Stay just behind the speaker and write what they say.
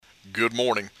Good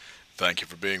morning. Thank you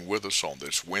for being with us on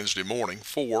this Wednesday morning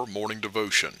for Morning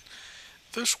Devotion.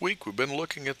 This week we've been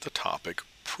looking at the topic,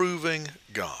 proving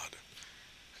God.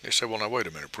 And you say, well, now wait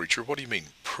a minute, preacher, what do you mean,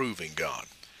 proving God?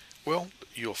 Well,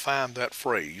 you'll find that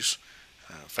phrase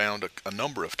found a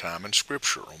number of times in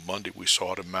Scripture. On Monday we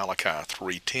saw it in Malachi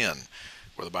 3:10,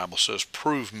 where the Bible says,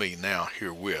 "Prove me now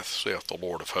herewith, saith the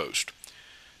Lord of hosts."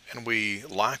 And we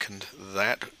likened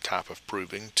that type of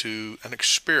proving to an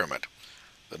experiment.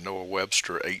 The Noah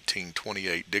Webster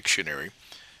 1828 dictionary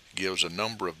gives a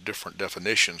number of different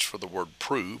definitions for the word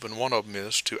prove, and one of them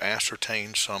is to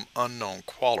ascertain some unknown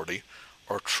quality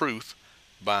or truth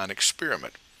by an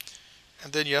experiment.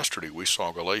 And then yesterday we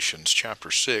saw Galatians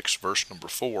chapter 6, verse number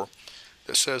 4,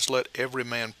 that says, "Let every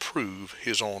man prove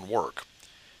his own work."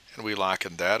 And we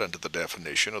likened that unto the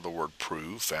definition of the word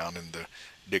prove found in the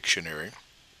dictionary,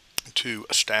 to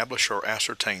establish or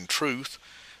ascertain truth,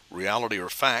 reality, or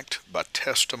fact by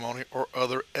testimony or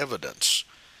other evidence.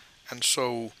 And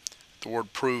so the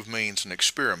word prove means an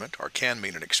experiment, or can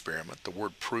mean an experiment. The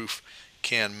word proof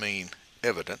can mean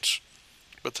evidence.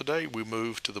 But today we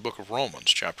move to the book of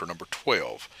Romans, chapter number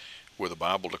 12, where the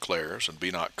Bible declares, "And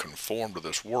be not conformed to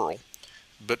this world,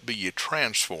 but be ye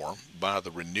transformed by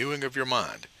the renewing of your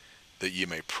mind, that ye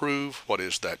may prove what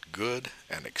is that good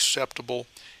and acceptable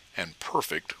and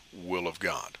perfect will of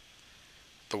God."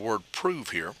 The word prove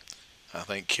here, I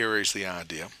think, carries the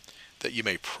idea that you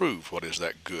may prove what is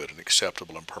that good and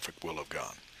acceptable and perfect will of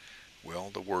God. Well,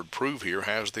 the word prove here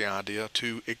has the idea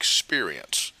to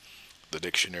experience. The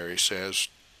dictionary says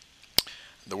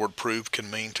the word prove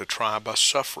can mean to try by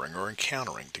suffering or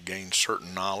encountering, to gain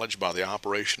certain knowledge by the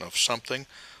operation of something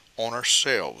on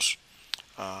ourselves,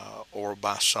 or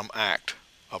by some act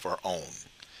of our own.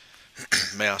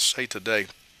 May I say today,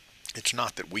 it's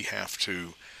not that we have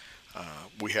to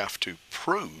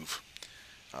prove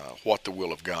what the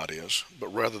will of God is, but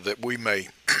rather that we may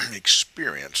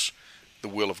experience the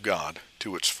will of God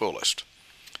to its fullest.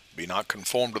 Be not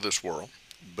conformed to this world,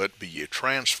 but be ye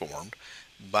transformed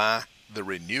by the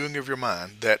renewing of your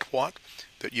mind, that what?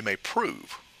 That you may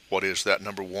prove what is that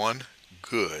number one,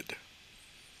 good.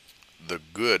 The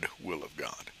good will of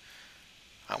God.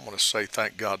 I want to say,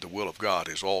 thank God, the will of God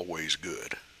is always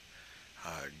good.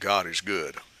 God is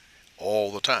good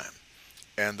all the time,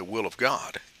 and the will of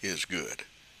God is good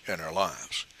in our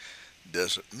lives.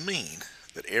 Doesn't mean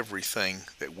that everything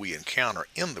that we encounter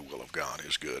in the will of God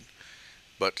is good,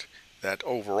 but that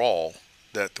overall,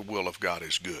 that the will of God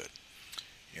is good.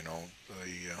 You know,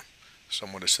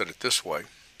 someone has said it this way: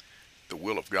 the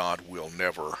will of God will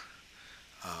never,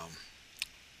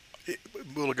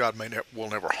 will of God will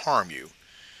never harm you,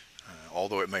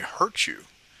 although it may hurt you.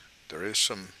 There is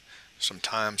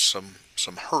sometimes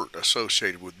some hurt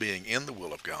associated with being in the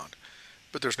will of God,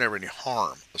 but there's never any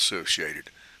harm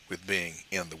associated with being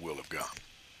in the will of God.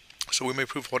 So we may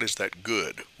prove what is that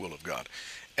good will of God.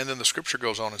 And then the scripture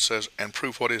goes on and says, and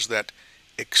prove what is that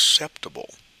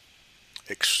acceptable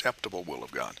will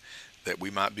of God, that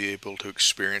we might be able to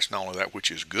experience not only that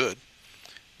which is good,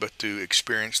 but to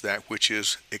experience that which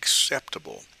is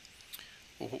acceptable.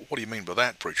 Well, what do you mean by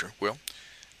that, preacher? Well,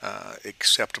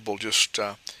 acceptable, just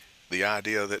the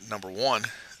idea that, number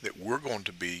one, that we're going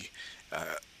to be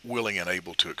willing and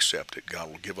able to accept it. God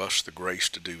will give us the grace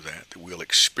to do that we'll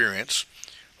experience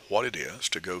what it is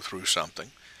to go through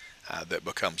something that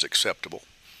becomes acceptable.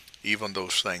 Even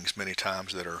those things many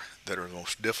times that are the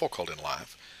most difficult in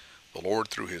life, the Lord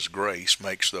through His grace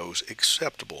makes those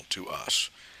acceptable to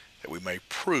us, that we may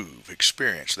prove,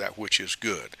 experience that which is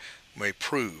good, we may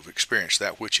prove, experience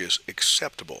that which is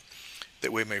acceptable,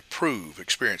 that we may prove,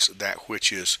 experience that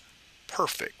which is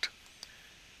perfect.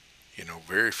 You know,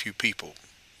 very few people,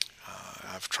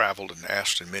 I've traveled and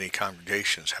asked in many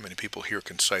congregations, how many people here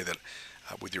can say that,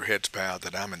 with your heads bowed,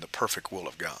 that I'm in the perfect will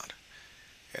of God?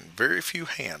 And very few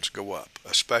hands go up,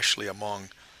 especially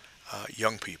among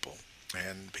young people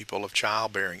and people of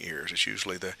childbearing years. It's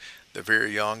usually the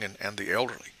very young and the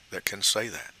elderly that can say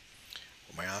that.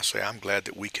 Well, may I say, I'm glad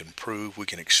that we can prove, we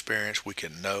can experience, we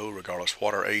can know, regardless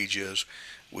what our age is,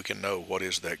 we can know what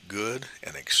is that good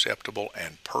and acceptable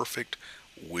and perfect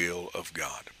will of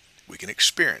God. We can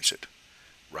experience it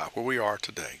right where we are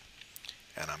today.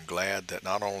 And I'm glad that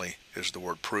not only does the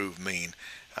word prove mean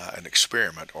an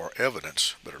experiment or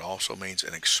evidence, but it also means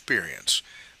an experience,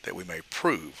 that we may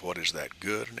prove what is that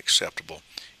good and acceptable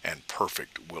and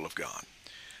perfect will of God.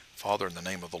 Father, in the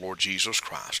name of the Lord Jesus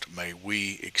Christ, may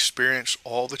we experience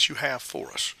all that you have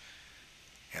for us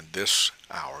in this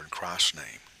hour, in Christ's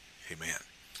name. Amen.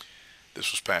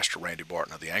 This was Pastor Randy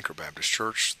Barton of the Anchor Baptist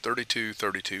Church,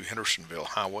 3232 Hendersonville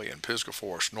Highway in Pisgah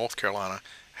Forest, North Carolina.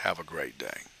 Have a great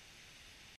day.